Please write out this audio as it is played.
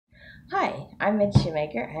Hi, I'm Midge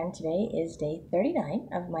Shoemaker, and today is day 39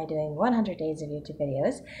 of my doing 100 days of YouTube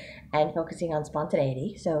videos and focusing on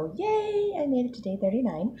spontaneity. So, yay! I made it to day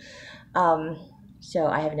 39. So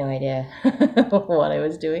I have no idea what I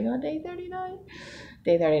was doing on day 39.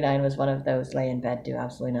 Day 39 was one of those lay in bed, do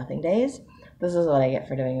absolutely nothing days. This is what I get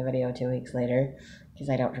for doing a video 2 weeks later, because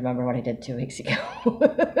I don't remember what I did 2 weeks ago.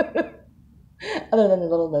 Other than the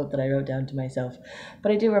little note that I wrote down to myself.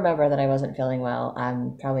 But I do remember that I wasn't feeling well.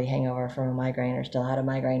 I'm probably hangover from a migraine or still had a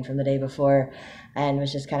migraine from the day before and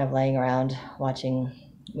was just kind of laying around watching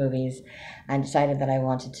movies and decided that I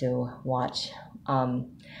wanted to watch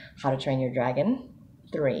How to Train Your Dragon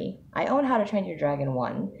 3. I own How to Train Your Dragon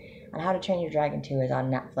 1 and How to Train Your Dragon 2 is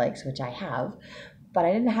on Netflix, which I have, but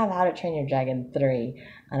I didn't have How to Train Your Dragon 3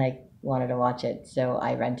 and I wanted to watch it, so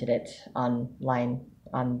I rented it online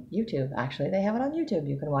on YouTube. Actually, they have it on YouTube.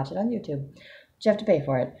 You can watch it on YouTube, but you have to pay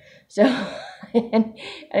for it. So, and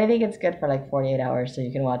I think it's good for like 48 hours, so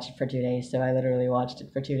you can watch it for 2 days. So I literally watched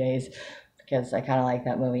it for 2 days because I kind of like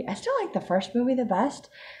that movie. I still like the first movie the best,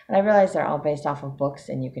 and I realize they're all based off of books,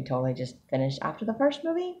 and you can totally just finish after the first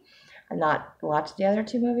movie and not watch the other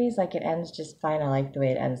two movies. Like it ends just fine. I like the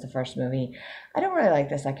way it ends the first movie. I don't really like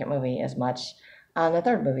the second movie as much. The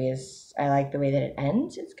third movie is, I like the way that it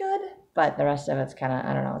ends. It's good, but the rest of it's kind of,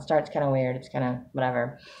 I don't know, it starts kind of weird. It's kind of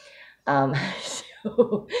whatever. Um,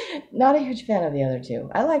 so not a huge fan of the other two.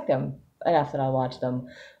 I like them enough that I'll watch them,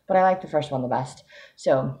 but I like the first one the best.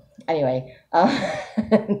 So anyway,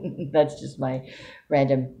 that's just my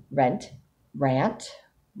random rant,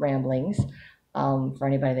 ramblings. For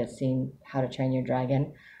anybody that's seen How to Train Your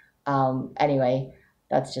Dragon. Anyway,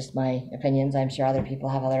 that's just my opinions. I'm sure other people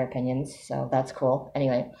have other opinions, so that's cool.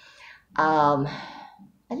 Anyway, um,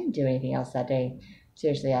 I didn't do anything else that day.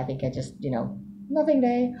 Seriously, I think I just, nothing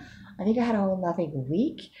day. I think I had a whole nothing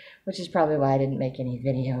week, which is probably why I didn't make any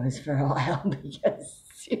videos for a while because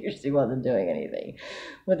seriously wasn't doing anything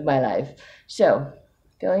with my life. So,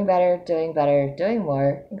 feeling better, doing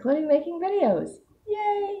more, including making videos.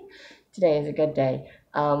 Yay! Today is a good day.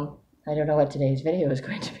 I don't know what today's video is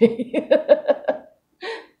going to be.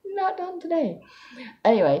 Not done today.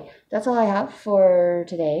 Anyway, that's all I have for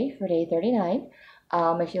today, for day 39.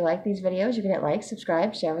 If you like these videos, you can hit like,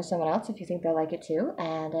 subscribe, share with someone else if you think they'll like it too.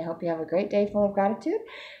 And I hope you have a great day full of gratitude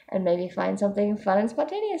and maybe find something fun and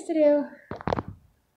spontaneous to do.